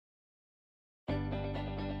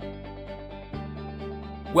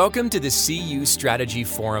Welcome to the CU Strategy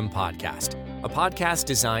Forum podcast, a podcast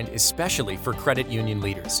designed especially for credit union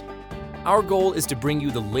leaders. Our goal is to bring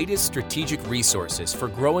you the latest strategic resources for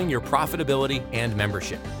growing your profitability and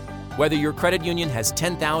membership. Whether your credit union has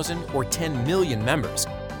 10,000 or 10 million members,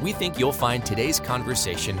 we think you'll find today's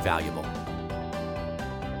conversation valuable.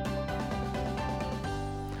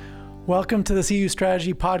 Welcome to the CU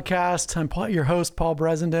Strategy Podcast. I'm your host, Paul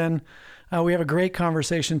Bresenden. We have a great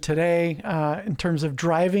conversation today in terms of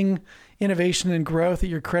driving innovation and growth at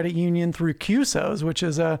your credit union through CUSOs, which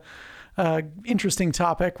is a interesting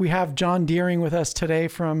topic. We have John Deering with us today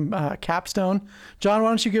from Capstone. John, why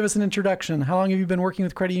don't you give us an introduction? How long have you been working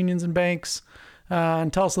with credit unions and banks?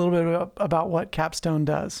 And tell us a little bit about what Capstone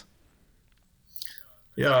does.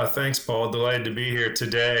 Yeah, thanks, Paul. Delighted to be here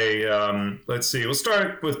today. Let's see. We'll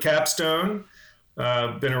start with Capstone.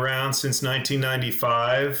 Been around since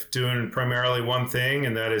 1995, doing primarily one thing,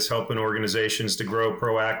 and that is helping organizations to grow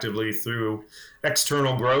proactively through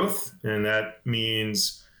external growth. And that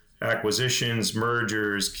means acquisitions,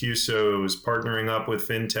 mergers, CUSOs, partnering up with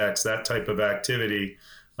fintechs, that type of activity.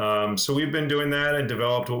 So we've been doing that and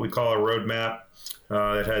developed what we call a roadmap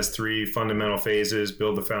that has three fundamental phases: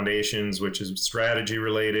 build the foundations, which is strategy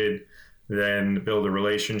related; then build the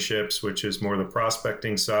relationships, which is more the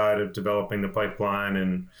prospecting side of developing the pipeline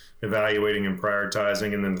and evaluating and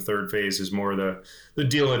prioritizing; and then the third phase is more the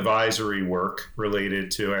deal advisory work related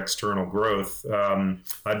to external growth.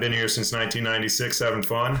 I've been here since 1996, having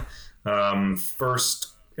fun.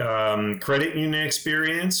 First credit union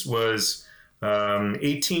experience was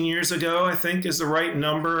 18 years ago, I think is the right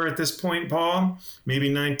number at this point, Paul, maybe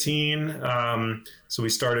 19. So we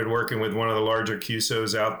started working with one of the larger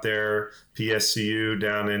CUSOs out there, PSCU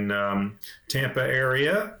down in Tampa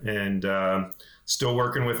area, and still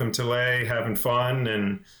working with them today, having fun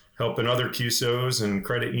and helping other CUSOs and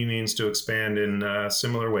credit unions to expand in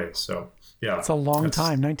similar ways. So yeah. It's a long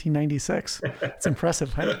time, 1996. It's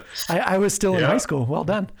impressive. I was still in high school. Well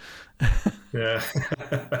done. Yeah,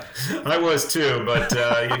 I was too, but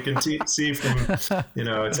you can see from, it's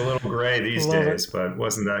a little gray these days, but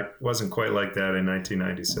wasn't quite like that in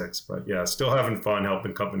 1996. But yeah, still having fun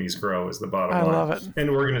helping companies grow is the bottom line. I love it. And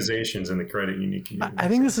organizations in the credit union community. I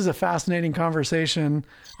think this is a fascinating conversation,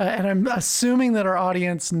 and I'm assuming that our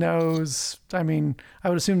audience knows. I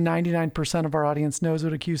would assume 99% of our audience knows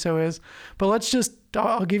what a CUSO is, but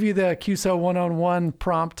I'll give you the CUSO one-on-one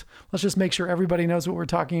prompt. Let's just make sure everybody knows what we're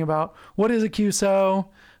talking about. What is a CUSO?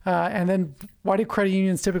 And then why do credit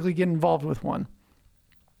unions typically get involved with one?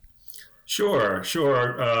 Sure.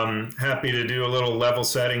 Happy to do a little level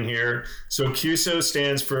setting here. So CUSO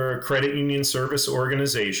stands for Credit Union Service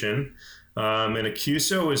Organization. And a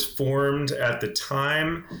CUSO is formed at the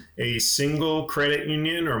time a single credit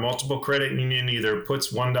union or multiple credit union either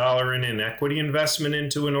puts $1 in an equity investment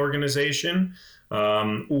into an organization,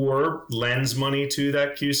 or lends money to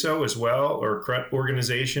that CUSO as well, or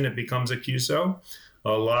organization, it becomes a CUSO.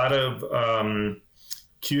 A lot of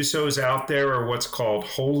CUSOs out there are what's called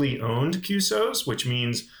wholly owned CUSOs, which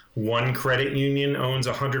means one credit union owns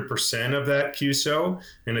 100% of that CUSO,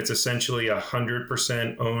 and it's essentially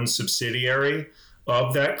 100% owned subsidiary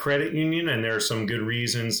of that credit union. And there are some good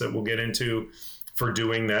reasons that we'll get into for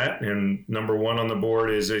doing that. And number one on the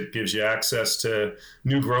board is it gives you access to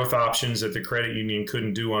new growth options that the credit union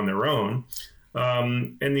couldn't do on their own.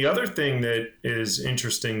 And the other thing that is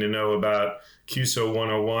interesting to know about CUSO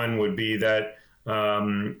 101 would be that,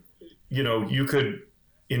 you could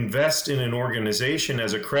invest in an organization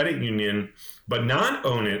as a credit union, but not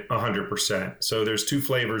own it 100%. So there's two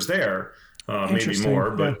flavors there, maybe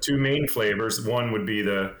more, but two main flavors. One would be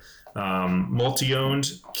the multi-owned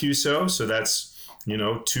CUSO. So that's,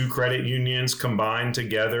 two credit unions combined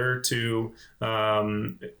together to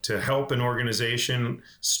help an organization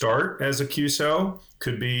start as a CUSO.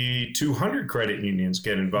 Could be 200 credit unions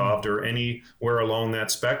get involved, or anywhere along that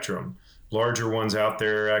spectrum. Larger ones out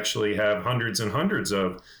there actually have hundreds and hundreds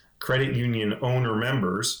of credit union owner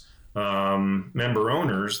members, member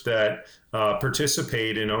owners that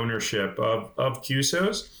participate in ownership of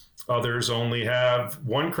CUSOs. Others only have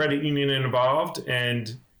one credit union involved,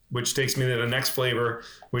 and which takes me to the next flavor,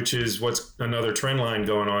 which is what's another trend line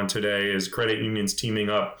going on today, is credit unions teaming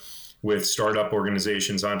up with startup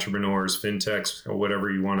organizations, entrepreneurs, fintechs, or whatever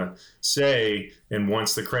you want to say. And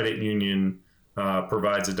once the credit union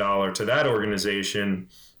provides $1 to that organization,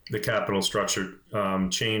 the capital structure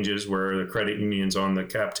changes, where the credit union's on the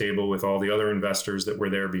cap table with all the other investors that were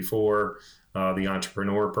there before, the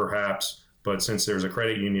entrepreneur perhaps. But since there's a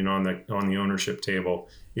credit union on the ownership table,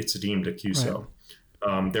 it's deemed a CUSO. Right.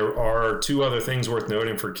 There are two other things worth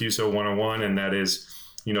noting for CUSO 101, and that is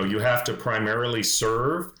you have to primarily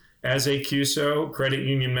serve as a CUSO, credit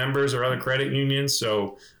union members or other credit unions.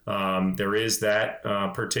 So there is that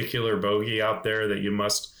particular bogey out there that you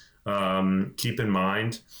must keep in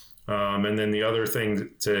mind. And then the other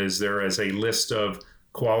thing is there is a list of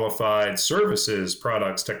qualified services,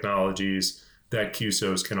 products, technologies that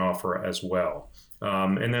CUSOs can offer as well.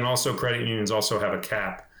 And then also credit unions also have a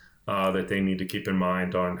cap that they need to keep in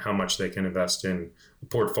mind on how much they can invest in a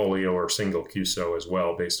portfolio or single CUSO as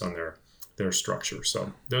well based on their structure.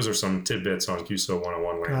 So those are some tidbits on CUSO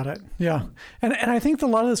 101 land. Got it. Yeah. And I think a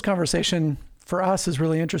lot of this conversation for us is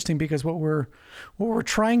really interesting because what we're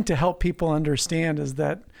trying to help people understand is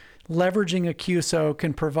that leveraging a CUSO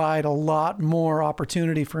can provide a lot more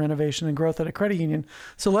opportunity for innovation and growth at a credit union.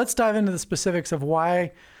 So let's dive into the specifics of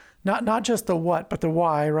why, not just the what, but the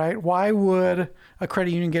why, right? Why would a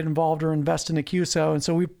credit union get involved or invest in a CUSO? And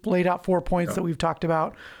so we've laid out 4 points that we've talked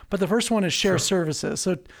about, but the first one is shared services.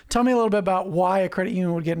 So tell me a little bit about why a credit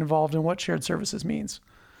union would get involved and what shared services means.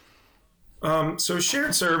 So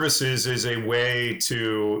shared services is a way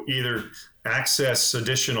to either access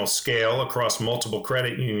additional scale across multiple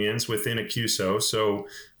credit unions within a CUSO. So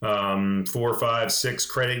 4, 5, 6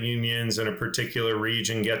 credit unions in a particular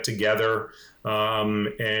region get together,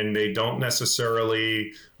 and they don't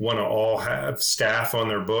necessarily want to all have staff on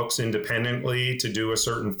their books independently to do a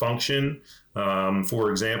certain function. For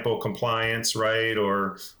example, compliance, right,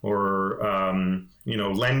 or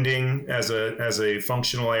lending as a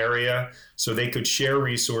functional area. So they could share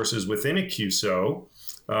resources within a CUSO.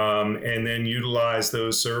 And then utilize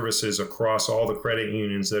those services across all the credit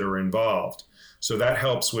unions that are involved. So that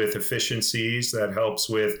helps with efficiencies, that helps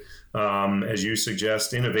with, as you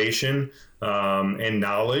suggest, innovation and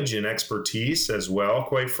knowledge and expertise as well,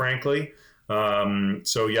 quite frankly.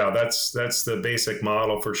 So yeah, that's the basic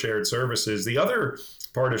model for shared services. The other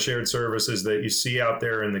part of shared services that you see out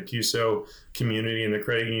there in the CUSO community and the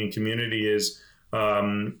credit union community is,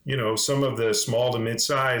 some of the small to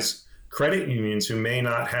mid-size credit unions who may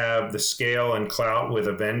not have the scale and clout with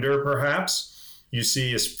a vendor, perhaps. You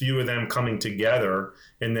see a few of them coming together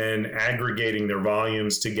and then aggregating their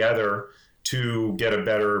volumes together to get a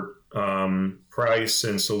better price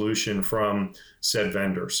and solution from said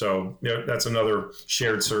vendor. So that's another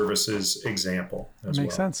shared services example as well.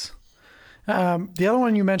 Makes sense. The other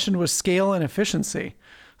one you mentioned was scale and efficiency.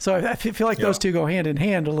 So I feel like those two go hand in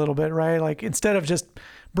hand a little bit, right? Like instead of just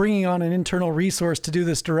bringing on an internal resource to do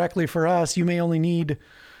this directly for us, you may only need,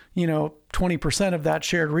 20% of that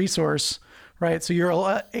shared resource, right? So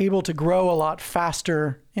you're able to grow a lot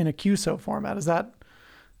faster in a CUSO format. Is that?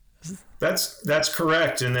 That's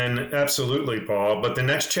correct. And then absolutely, Paul. But the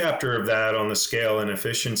next chapter of that on the scale and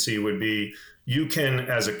efficiency would be you can,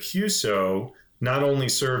 as a CUSO, not only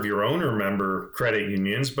serve your owner member credit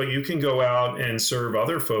unions, but you can go out and serve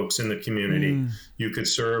other folks in the community. You could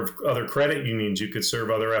serve other credit unions. You could serve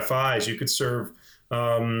other FIs. You could serve,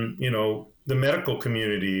 the medical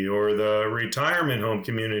community or the retirement home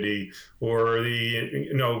community or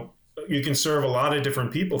you can serve a lot of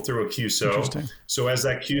different people through a CUSO. So as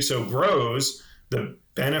that CUSO grows, the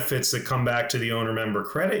benefits that come back to the owner member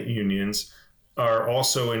credit unions are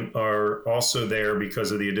also there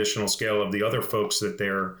because of the additional scale of the other folks that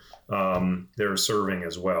they're serving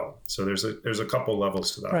as well. So there's a couple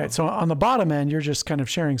levels to that. Right. So on the bottom end, you're just kind of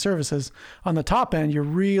sharing services. On the top end, you're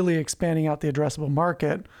really expanding out the addressable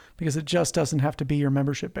market because it just doesn't have to be your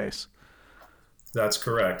membership base. That's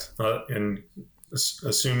correct. And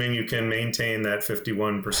assuming you can maintain that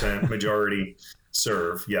 51% majority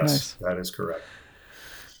serve, yes, nice. That is correct.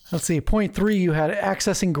 Let's see. Point 3, you had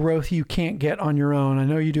accessing growth you can't get on your own. I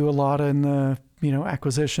know you do a lot in the,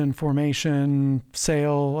 acquisition, formation,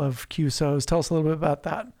 sale of CUSOs. Tell us a little bit about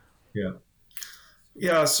that.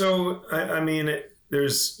 Yeah. So,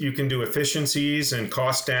 you can do efficiencies and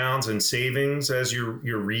cost downs and savings as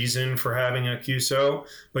your reason for having a CUSO,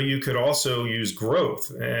 but you could also use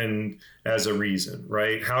growth and as a reason,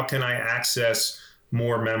 right? How can I access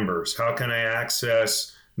more members? How can I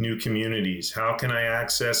access new communities? How can I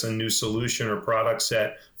access a new solution or product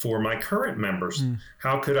set for my current members?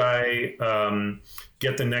 How could I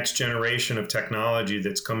get the next generation of technology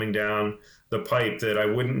that's coming down the pipe that I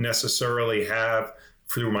wouldn't necessarily have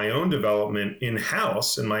through my own development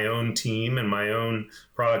in-house and my own team and my own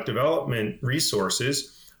product development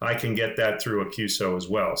resources? I can get that through a CUSO as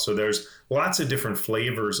well. So there's lots of different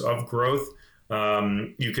flavors of growth.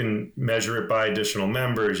 You can measure it by additional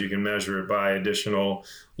members. You can measure it by additional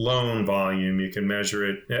loan volume. You can measure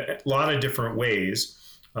it a lot of different ways.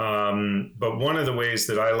 But one of the ways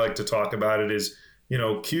that I like to talk about it is,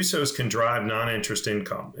 CUSOs can drive non-interest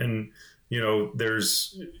income. And,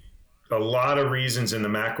 there's a lot of reasons in the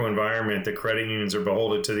macro environment that credit unions are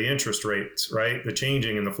beholden to the interest rates, right? The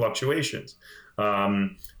changing and the fluctuations.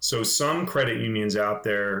 So some credit unions out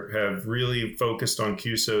there have really focused on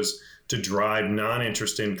CUSOs to drive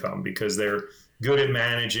non-interest income because they're good at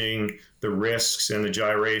managing the risks and the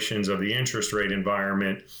gyrations of the interest rate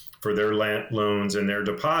environment for their loans and their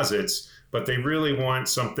deposits, but they really want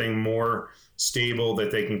something more stable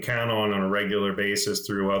that they can count on a regular basis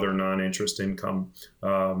through other non-interest income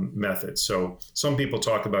methods. So some people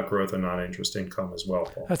talk about growth in non-interest income as well,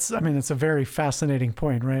 Paul. It's a very fascinating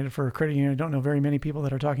point, right? For a credit union, I don't know very many people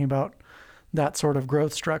that are talking about that sort of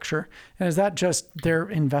growth structure. And is that just they're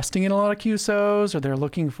investing in a lot of CUSOs, or they're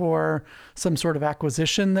looking for some sort of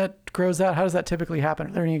acquisition that grows that? How does that typically happen?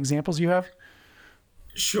 Are there any examples you have?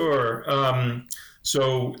 Sure.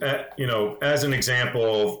 So, as an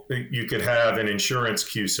example, you could have an insurance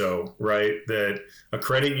CUSO, right? That a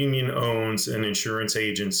credit union owns an insurance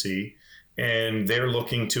agency, and they're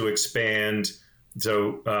looking to expand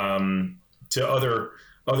to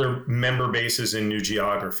other member bases in new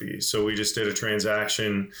geographies. So we just did a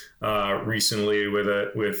transaction recently with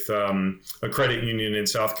a credit union in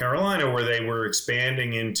South Carolina where they were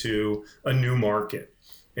expanding into a new market.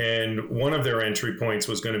 And one of their entry points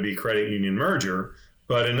was going to be credit union merger,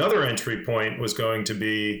 but another entry point was going to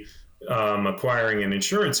be acquiring an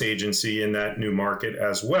insurance agency in that new market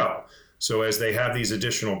as well. So as they have these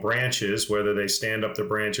additional branches, whether they stand up the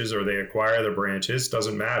branches or they acquire the branches,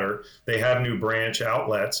 doesn't matter. They have new branch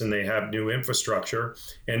outlets and they have new infrastructure,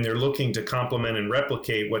 and they're looking to complement and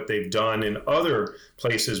replicate what they've done in other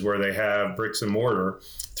places where they have bricks and mortar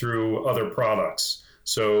through other products.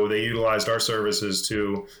 So they utilized our services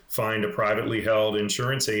to find a privately held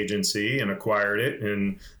insurance agency and acquired it.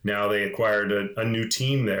 And now they acquired a new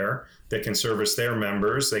team there that can service their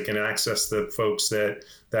members. They can access the folks that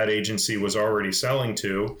agency was already selling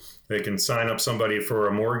to. They can sign up somebody for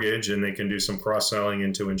a mortgage, and they can do some cross-selling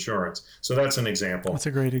into insurance. So that's an example. That's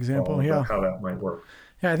a great example, yeah. How that might work.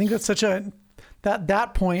 Yeah, I think that's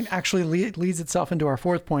that point actually leads itself into our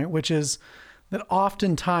fourth point, which is that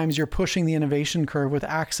oftentimes you're pushing the innovation curve with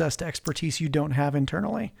access to expertise you don't have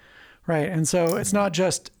internally, right? And so it's not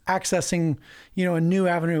just accessing, a new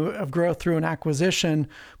avenue of growth through an acquisition,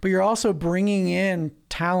 but you're also bringing in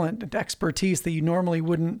talent and expertise that you normally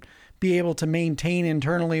wouldn't be able to maintain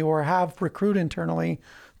internally or have recruit internally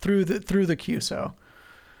through the CUSO.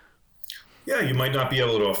 Yeah, you might not be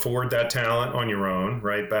able to afford that talent on your own,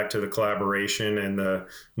 right? Back to the collaboration and the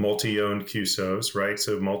multi-owned CUSOs, right?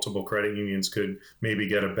 So multiple credit unions could maybe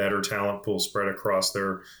get a better talent pool spread across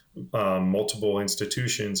their multiple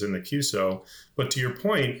institutions in the CUSO. But to your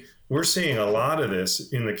point, we're seeing a lot of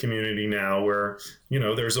this in the community now where,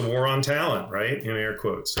 there's a war on talent, right? In air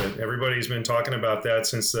quotes. And everybody's been talking about that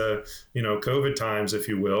since the, COVID times, if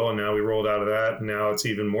you will. And now we rolled out of that. And now it's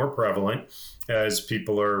even more prevalent as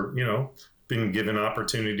people are, been given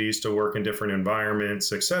opportunities to work in different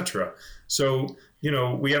environments, et cetera. So,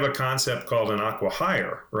 we have a concept called an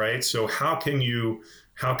acqui-hire, right? So how can you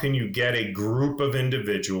get a group of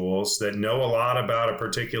individuals that know a lot about a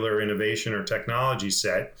particular innovation or technology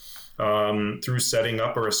set through setting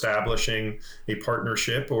up or establishing a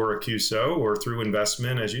partnership or a CUSO or through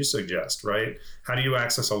investment, as you suggest, right? How do you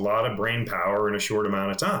access a lot of brain power in a short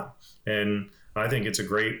amount of time? And I think it's a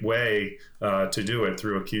great way to do it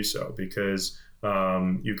through a CUSO because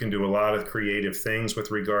you can do a lot of creative things with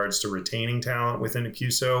regards to retaining talent within a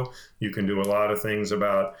CUSO. You can do a lot of things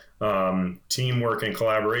about teamwork and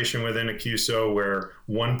collaboration within a CUSO where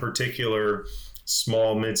one particular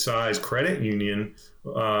small, mid-sized credit union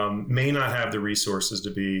may not have the resources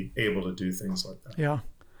to be able to do things like that. Yeah.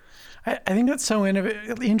 I think that's so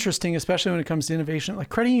interesting, especially when it comes to innovation. Like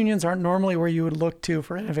credit unions aren't normally where you would look to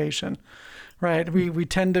for innovation, right? We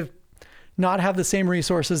tend to not have the same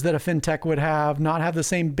resources that a fintech would have, not have the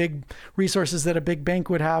same big resources that a big bank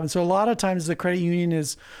would have. And so a lot of times the credit union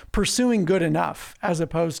is pursuing good enough as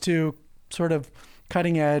opposed to sort of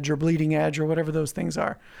cutting edge or bleeding edge or whatever those things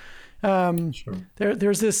are. Sure.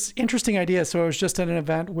 There's this interesting idea. So I was just at an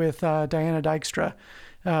event with Diana Dykstra,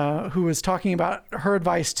 who was talking about her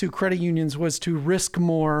advice to credit unions was to risk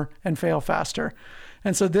more and fail faster.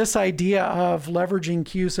 And so this idea of leveraging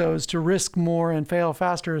CUSOs to risk more and fail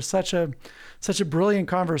faster is such a brilliant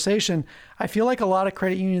conversation. I feel like a lot of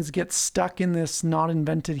credit unions get stuck in this not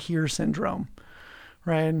invented here syndrome,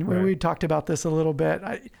 right? And we talked about this a little bit.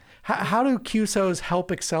 How do CUSOs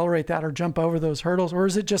help accelerate that or jump over those hurdles? Or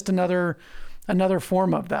is it just another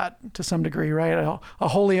form of that to some degree, right? A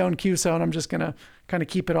wholly owned CUSO, and I'm just going to kind of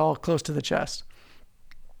keep it all close to the chest.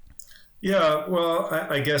 Yeah, well,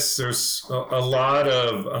 I guess there's a lot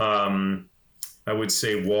of I would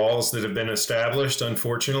say, walls that have been established,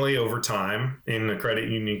 unfortunately, over time in the credit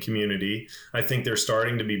union community. I think they're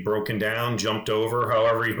starting to be broken down, jumped over,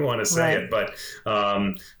 however you want to say it. But,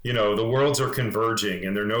 the worlds are converging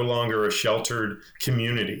and they're no longer a sheltered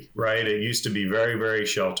community, right? It used to be very, very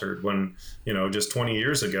sheltered when, just 20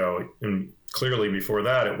 years ago, and clearly before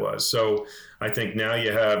that it was. So I think now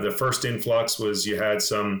you have the first influx was you had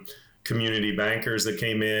some community bankers that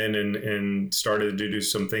came in and started to do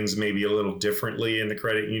some things maybe a little differently in the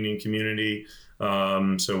credit union community.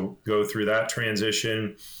 So go through that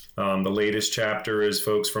transition. The latest chapter is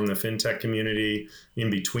folks from the fintech community. In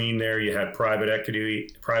between there, you had private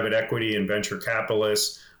equity and venture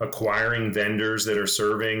capitalists acquiring vendors that are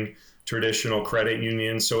serving traditional credit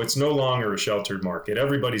unions. So it's no longer a sheltered market.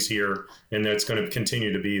 Everybody's here, and it's going to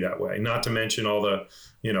continue to be that way. Not to mention all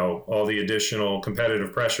the additional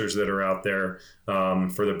competitive pressures that are out there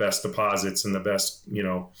for the best deposits and the best,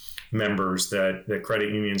 members that credit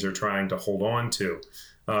unions are trying to hold on to.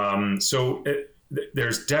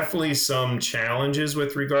 There's definitely some challenges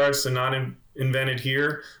with regards to not invented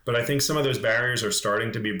here, but I think some of those barriers are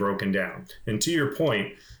starting to be broken down. And to your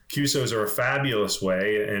point, CUSOs are a fabulous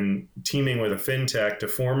way, and teaming with a fintech to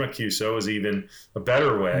form a CUSO is even a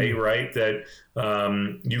better way, right? That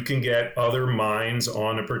you can get other minds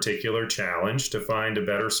on a particular challenge to find a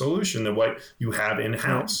better solution than what you have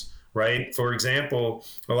in-house, right? For example,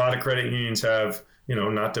 a lot of credit unions have,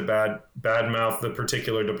 not to badmouth the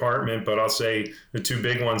particular department, but I'll say the two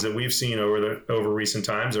big ones that we've seen over recent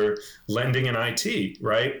times are lending and IT,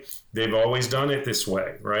 right? They've always done it this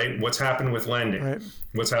way, right? What's happened with lending? Right.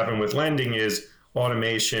 What's happened with lending is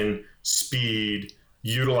automation, speed,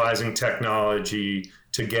 utilizing technology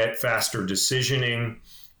to get faster decisioning,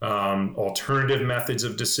 alternative methods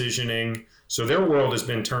of decisioning. So their world has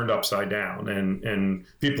been turned upside down, and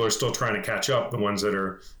people are still trying to catch up, the ones that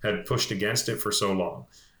had pushed against it for so long.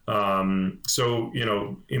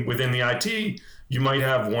 Within the IT, you might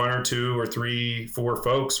have one or two or three, four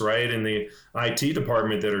folks, right, in the IT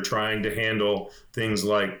department that are trying to handle things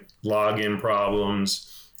like login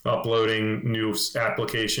problems, uploading new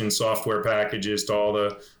application software packages to all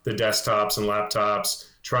the desktops and laptops,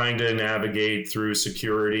 trying to navigate through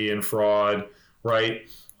security and fraud, right?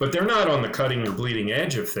 But they're not on the cutting or bleeding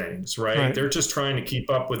edge of things, right? They're just trying to keep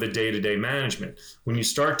up with the day-to-day management. When you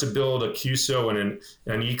start to build a CUSO and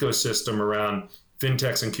an ecosystem around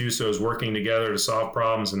fintechs and CUSOs working together to solve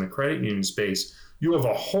problems in the credit union space, you have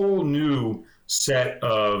a whole new set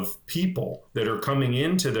of people that are coming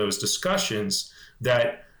into those discussions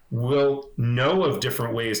that will know of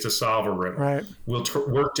different ways to solve a riddle. Right. We'll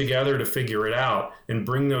work together to figure it out and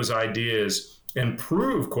bring those ideas and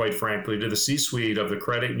prove, quite frankly, to the C-suite of the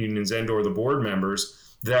credit unions and or the board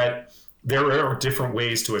members that there are different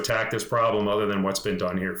ways to attack this problem other than what's been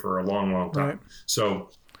done here for a long, long time. Right. So,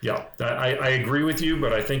 yeah, I agree with you,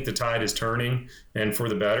 but I think the tide is turning and for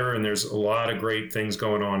the better, and there's a lot of great things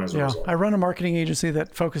going on as a result. I run a marketing agency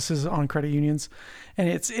that focuses on credit unions, and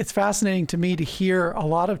it's fascinating to me to hear a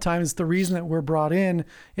lot of times the reason that we're brought in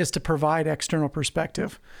is to provide external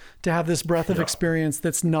perspective, to have this breadth of experience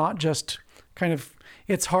that's not just kind of,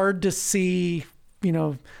 it's hard to see,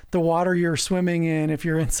 the water you're swimming in if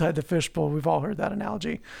you're inside the fishbowl. We've all heard that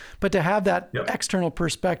analogy. But to have that external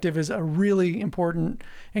perspective is a really important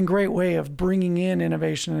and great way of bringing in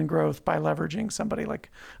innovation and growth by leveraging somebody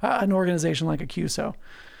like an organization like a CUSO.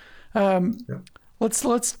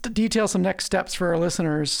 Let's detail some next steps for our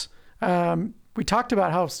listeners. We talked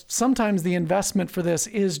about how sometimes the investment for this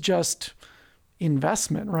is just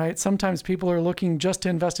investment, right? Sometimes people are looking just to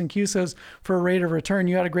invest in CUSOs for a rate of return.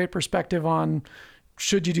 You had a great perspective on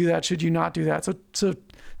should you do that, should you not do that? So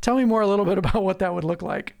tell me more a little bit about what that would look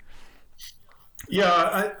like.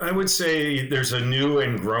 Yeah, I would say there's a new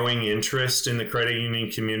and growing interest in the credit union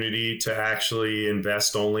community to actually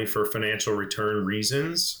invest only for financial return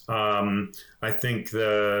reasons. I think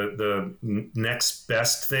the next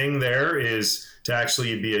best thing there is to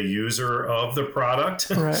actually be a user of the product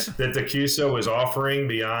that the CUSO is offering,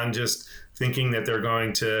 beyond just thinking that they're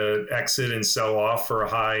going to exit and sell off for a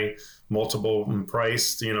high multiple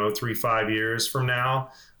price, 3-5 years from now.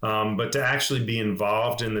 But to actually be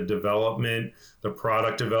involved in the development, the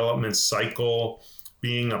product development cycle,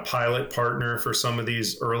 being a pilot partner for some of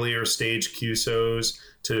these earlier stage CUSOs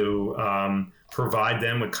to provide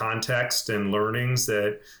them with context and learnings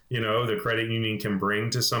that, the credit union can bring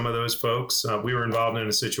to some of those folks. We were involved in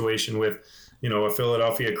a situation with a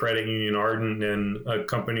Philadelphia credit union, Ardent, and a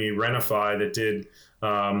company, Renify, that did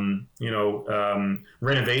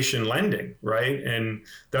renovation lending, right? And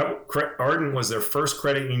that Ardent was their first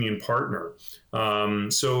credit union partner.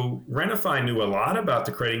 So Renify knew a lot about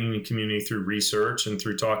the credit union community through research and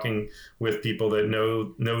through talking with people that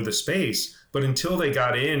know the space. But until they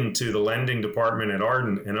got into the lending department at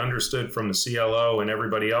Ardent and understood from the CLO and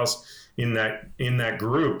everybody else in that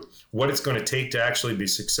group what it's going to take to actually be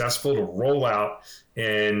successful to roll out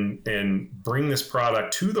and bring this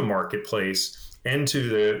product to the marketplace and to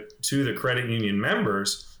the credit union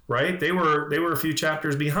members, right? They were a few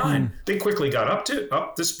chapters behind. They quickly got up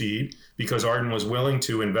to speed because Ardent was willing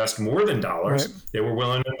to invest more than dollars. Right. They were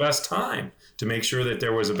willing to invest time to make sure that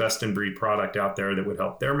there was a best in breed product out there that would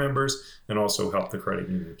help their members and also help the credit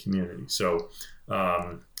union community. So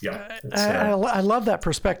I love that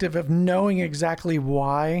perspective of knowing exactly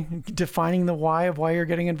why, defining the why of why you're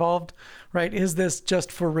getting involved, right? Is this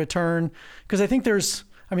just for return? Because I think there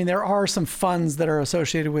are some funds that are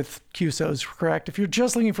associated with CUSOs, correct? If you're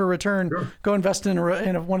just looking for a return, sure, go invest in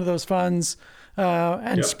one of those funds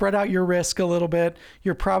and spread out your risk a little bit.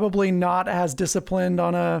 You're probably not as disciplined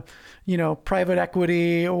on a, private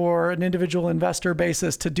equity or an individual investor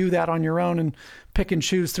basis to do that on your own and pick and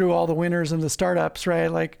choose through all the winners and the startups,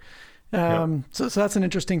 right? So that's an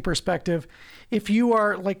interesting perspective. If you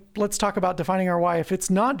are let's talk about defining our why. If it's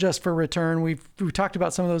not just for return, we've talked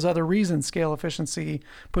about some of those other reasons: scale, efficiency,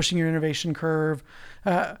 pushing your innovation curve.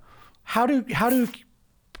 How do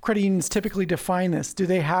credit unions typically define this? Do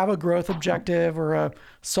they have a growth objective or a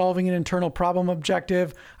solving an internal problem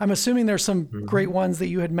objective? I'm assuming there's some great ones that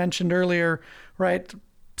you had mentioned earlier, right?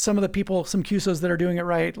 Some of the people, some CUSOs that are doing it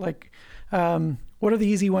right. What are the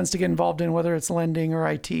easy ones to get involved in, whether it's lending or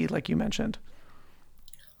IT, like you mentioned?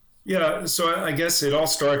 Yeah, so I guess it all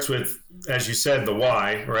starts with, as you said, the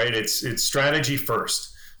why, right? It's strategy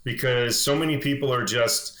first, because so many people are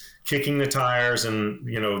just kicking the tires and,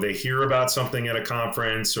 they hear about something at a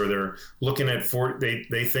conference or they're looking at,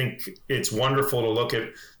 they think it's wonderful to look at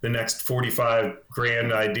the next 45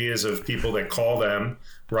 grand ideas of people that call them,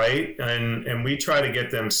 right? And we try to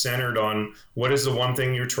get them centered on what is the one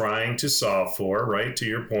thing you're trying to solve for, right? To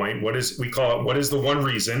your point, what is the one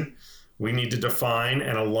reason? We need to define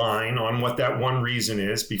and align on what that one reason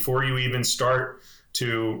is before you even start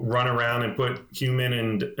to run around and put human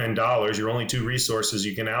and dollars. Your only two resources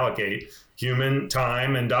you can allocate: human,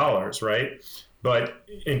 time, and dollars, right? But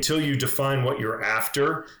until you define what you're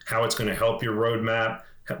after, how it's going to help your roadmap,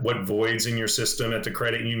 what voids in your system at the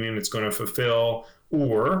credit union it's going to fulfill,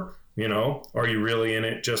 or, are you really in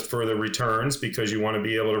it just for the returns because you want to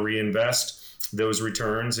be able to reinvest those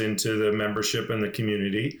returns into the membership and the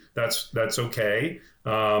community? That's okay.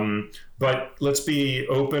 But let's be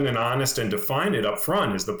open and honest and define it up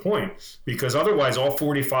front is the point, because otherwise all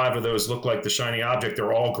 45 of those look like the shiny object.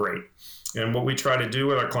 They're all great. And what we try to do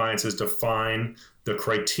with our clients is define the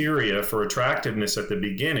criteria for attractiveness at the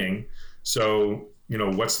beginning. So,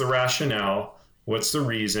 what's the rationale? What's the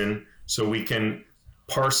reason? So we can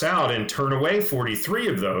parse out and turn away 43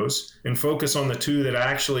 of those and focus on the two that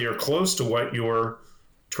actually are close to what you're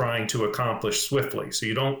trying to accomplish swiftly. So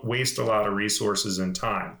you don't waste a lot of resources and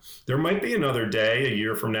time. There might be another day, a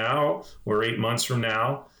year from now or 8 months from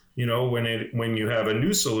now, when you have a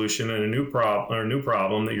new solution and a new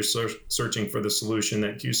problem that you're searching for the solution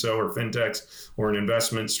that CUSO or fintechs or an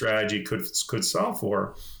investment strategy could solve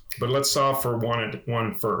for. But let's solve for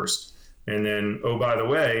one first. And then, oh, by the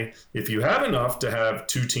way, if you have enough to have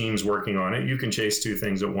two teams working on it, you can chase two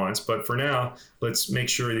things at once. But for now, let's make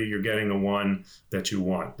sure that you're getting the one that you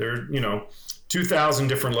want. There, 2,000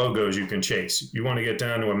 different logos you can chase. You want to get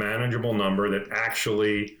down to a manageable number that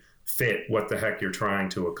actually fit what the heck you're trying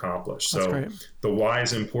to accomplish. That's so great. The why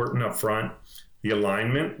is important up front. The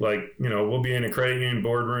alignment, we'll be in a credit union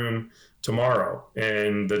boardroom tomorrow,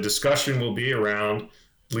 and the discussion will be around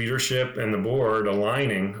leadership and the board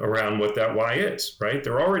aligning around what that why is, right?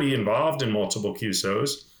 They're already involved in multiple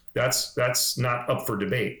CUSOs. That's not up for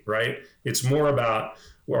debate, right? It's more about,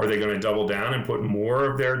 are they going to double down and put more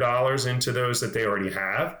of their dollars into those that they already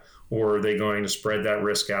have? Or are they going to spread that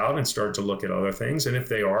risk out and start to look at other things? And if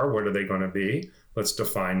they are, what are they going to be? Let's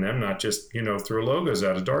define them, not just, throw logos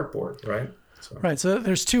at a dartboard, right? Right. So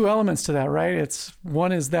there's two elements to that, right?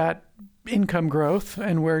 One is that income growth,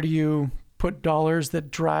 and where do you put dollars that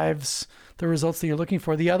drives the results that you're looking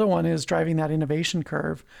for. The other one is driving that innovation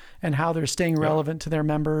curve and how they're staying relevant to their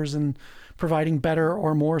members and providing better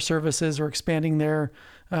or more services or expanding their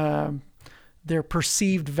their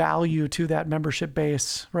perceived value to that membership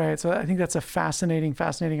base, right? So I think that's a fascinating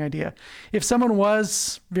idea. If someone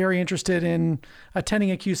was very interested in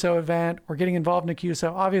attending a CUSO event or getting involved in a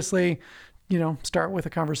CUSO, obviously, start with a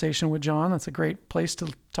conversation with John. That's a great place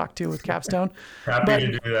to talk to with Capstone. Happy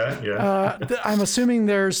to do that, yeah. I'm assuming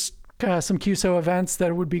there's some CUSO events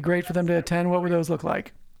that would be great for them to attend. What would those look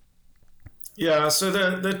like? Yeah, so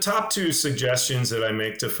the top two suggestions that I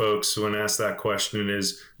make to folks when asked that question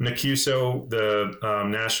is NACUSO, the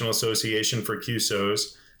National Association for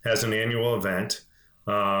CUSOs, has an annual event.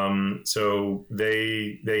 So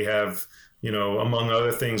they have, among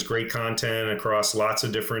other things, great content across lots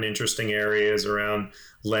of different interesting areas around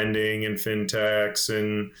lending and fintechs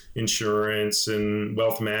and insurance and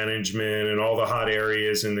wealth management and all the hot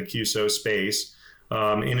areas in the CUSO space.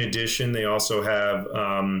 In addition, they also have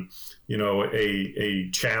a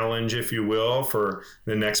challenge, if you will, for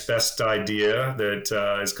the next best idea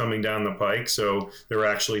that is coming down the pike. So there are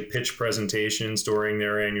actually pitch presentations during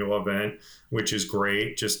their annual event, which is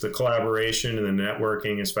great. Just the collaboration and the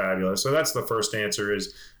networking is fabulous. So that's the first answer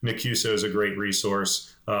is NACUSO is a great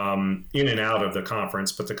resource in and out of the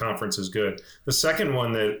conference, but the conference is good. The second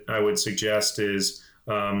one that I would suggest is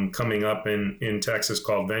coming up in Texas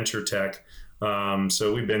called Venture Tech.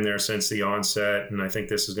 So we've been there since the onset, and I think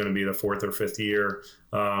this is going to be the fourth or fifth year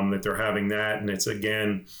that they're having that. And it's,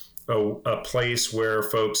 again, a place where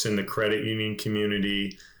folks in the credit union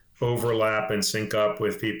community overlap and sync up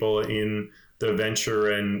with people in the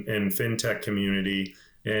venture and fintech community.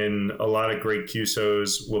 And a lot of great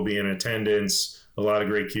CUSOs will be in attendance. A lot of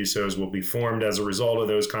great CUSOs will be formed as a result of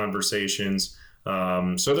those conversations.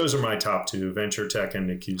 So those are my top two, Venture Tech and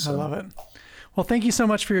NACUSO. I love it. Well, thank you so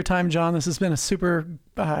much for your time, John. This has been a super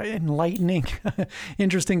enlightening,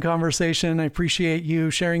 interesting conversation. I appreciate you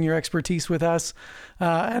sharing your expertise with us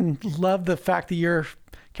and love the fact that your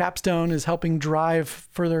Capstone is helping drive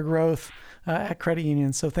further growth at credit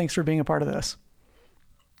unions. So thanks for being a part of this.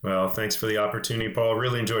 Well, thanks for the opportunity, Paul.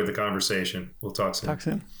 Really enjoyed the conversation. We'll talk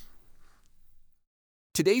soon.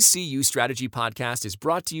 Today's CU Strategy Podcast is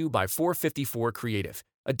brought to you by 454 Creative,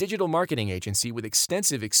 a digital marketing agency with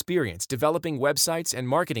extensive experience developing websites and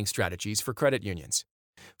marketing strategies for credit unions.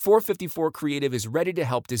 454 Creative is ready to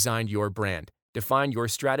help design your brand, define your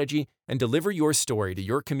strategy, and deliver your story to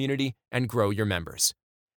your community and grow your members.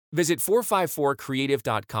 Visit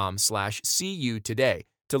 454creative.com/CU today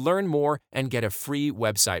to learn more and get a free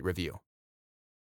website review.